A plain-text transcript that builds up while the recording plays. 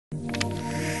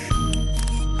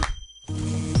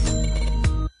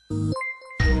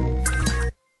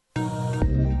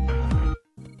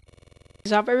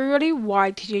Is up, everybody?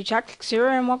 YTJ Tactics here,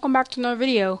 and welcome back to another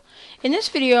video. In this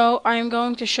video, I am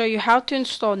going to show you how to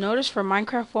install Nodus for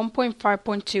Minecraft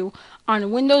 1.5.2 on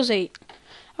Windows 8.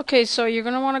 Okay, so you're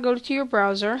going to want to go to your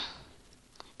browser.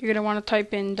 You're going to want to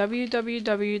type in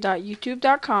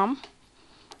www.youtube.com,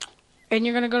 and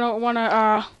you're going to want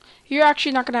to, you're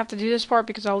actually not going to have to do this part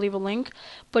because I'll leave a link,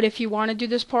 but if you want to do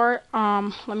this part,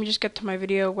 let me just get to my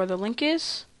video where the link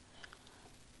is.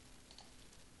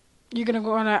 You're gonna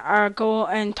go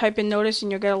and type in Nodus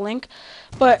and you'll get a link,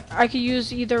 but I could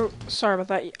use either. Sorry about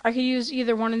that. I could use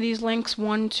either one of these links,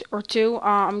 one or two.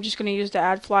 I'm just gonna use the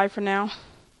ad fly for now,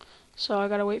 so I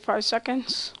gotta wait 5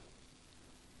 seconds.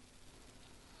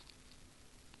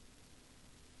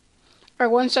 Alright,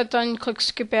 once that's done, click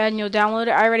skip ad and you'll download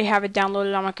it. I already have it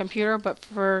downloaded on my computer, but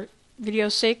for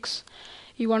video's sakes,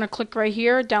 you want to click right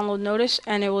here, download Nodus,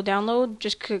 and it will download.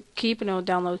 Just keep and it will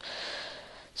download.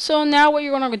 So now what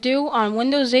you're going to do on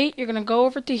Windows 8, you're going to go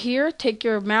over to here, take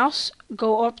your mouse,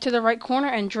 go up to the right corner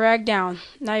and drag down.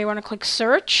 Now you want to click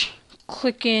search,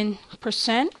 click in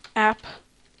 %app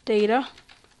data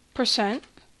 %.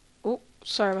 Oh,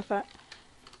 sorry about that.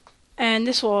 And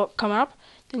this will come up.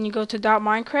 Then you go to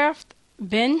 .minecraftt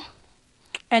bin,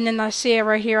 and then I see it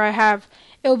right here.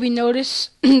 It'll be Nodus.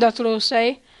 That's what it'll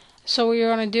say. So what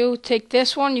you're going to do, take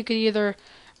this one. You could either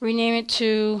rename it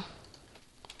to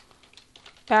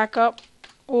backup,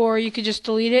 or you could just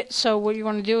delete it. So what you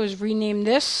want to do is rename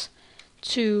this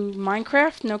to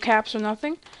Minecraft, no caps or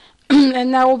nothing,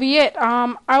 and that will be it.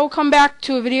 I will come back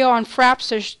to a video on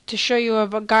Fraps to show you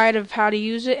a guide of how to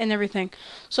use it and everything.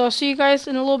 So I'll see you guys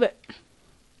in a little bit.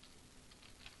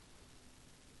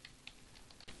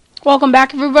 Welcome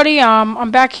back, everybody.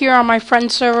 I'm back here on my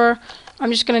friend's server.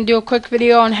 I'm just going to do a quick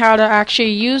video on how to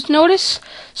actually use Nodus.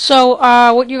 So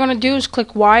what you're going to do is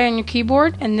click Y on your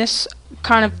keyboard, and this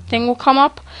kind of thing will come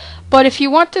up. But if you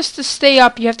want this to stay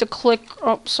up, you have to click,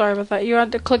 oh, sorry about that, you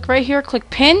have to click right here, click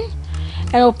pin,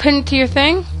 and it'll pin it to your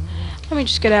thing. Let me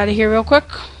just get out of here real quick.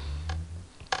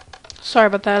 Sorry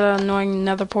about that annoying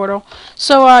nether portal.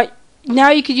 So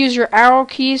now you could use your arrow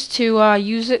keys to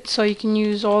use it, so you can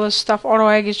use all this stuff. Auto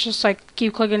egg is just like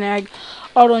keep clicking egg.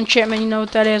 Auto enchantment, you know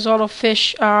what that is. Auto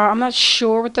fish, I'm not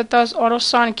sure what that does. Auto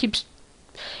sign, it keeps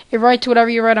it right to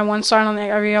whatever you write on one sign on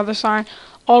every other sign.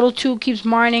 Auto 2 keeps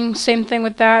mining, same thing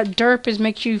with that. Derp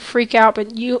makes you freak out,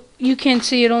 but you can't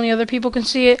see it, only other people can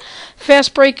see it.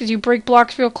 Fast break is you break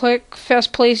blocks real quick.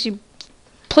 Fast place, you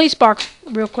place blocks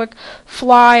real quick.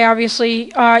 Fly,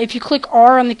 obviously, if you click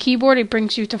R on the keyboard, it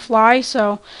brings you to fly.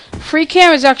 So free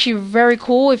cam is actually very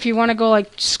cool if you want to go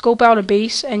like scope out a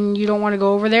base and you don't want to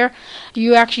go over there.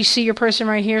 You actually see your person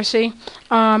right here, see,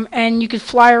 and you could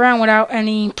fly around without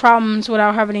any problems,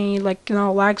 without having any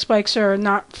lag spikes or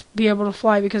not be able to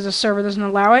fly because the server doesn't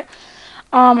allow it.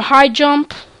 High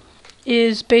jump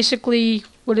is basically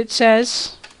what it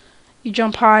says. You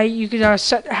jump high. You could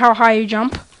set how high you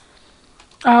jump.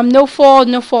 No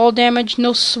fall damage,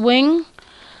 no swing.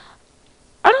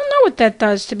 I don't know what that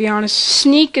does, to be honest.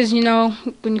 Sneak is,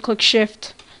 when you click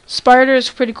shift. Spider is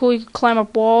pretty cool. You can climb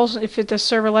up walls if the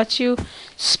server lets you.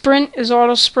 Sprint is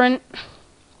auto sprint,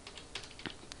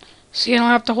 so you don't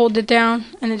have to hold it down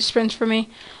and it sprints for me.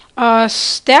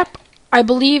 Step, I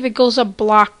believe it goes up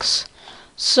blocks.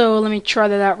 So let me try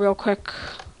that out real quick.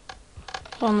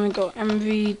 Hold on, let me go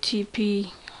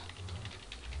MVTP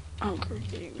Hunger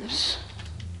Games.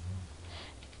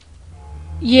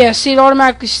 Yeah, see, it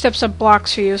automatically steps up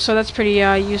blocks for you, so that's pretty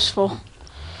useful.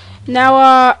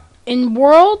 Now, in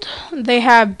World, they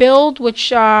have Build,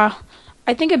 which I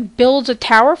think it builds a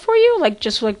tower for you,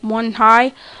 just one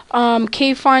high.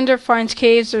 Cave Finder finds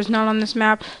caves. There's none on this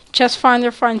map. Chest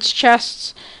Finder finds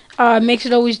chests. Makes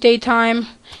it always daytime.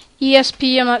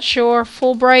 ESP, I'm not sure.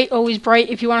 Full bright, always bright.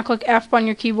 If you want to click F on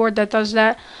your keyboard, that does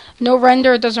that. No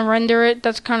render, it doesn't render it.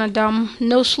 That's kind of dumb.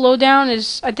 No slowdown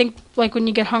is, I think, like when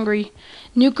you get hungry.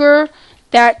 Nuker,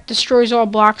 that destroys all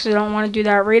blocks. I don't want to do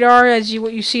that. Radar,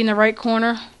 what you see in the right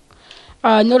corner.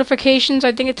 Notifications,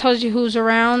 I think it tells you who's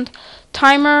around.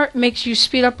 Timer makes you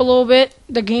speed up a little bit,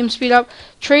 the game speed up.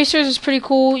 Tracers is pretty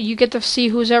cool. You get to see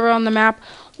who's ever on the map.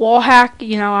 Wall hack,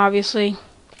 obviously,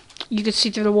 you could see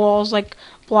through the walls, like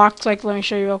blocks. Let me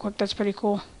show you real quick. That's pretty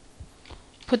cool.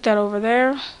 Put that over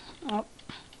there. Oh.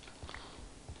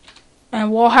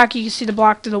 And wall hack, you can see the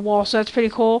block through the wall, so that's pretty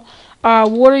cool.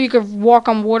 Water, you could walk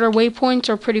on water. Waypoints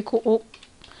are pretty cool. Oh.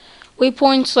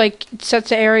 Waypoints, it sets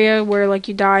the area where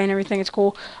you die and everything. It's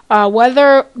cool.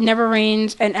 Weather, never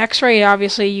rains, and X-ray,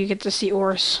 obviously you get to see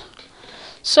ores.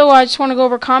 So I just want to go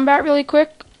over combat really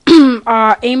quick.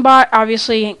 Aimbot,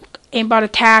 obviously aimbot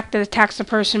attack that attacks the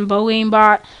person. Bow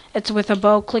aimbot, it's with a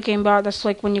bow. Click aimbot, that's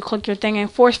like when you click your thing.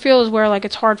 And force field is where like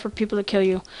it's hard for people to kill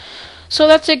you. So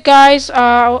that's it, guys.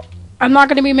 I'm not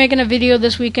going to be making a video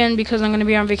this weekend because I'm going to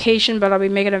be on vacation, but I'll be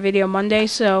making a video Monday.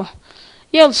 So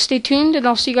yeah, stay tuned and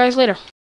I'll see you guys later.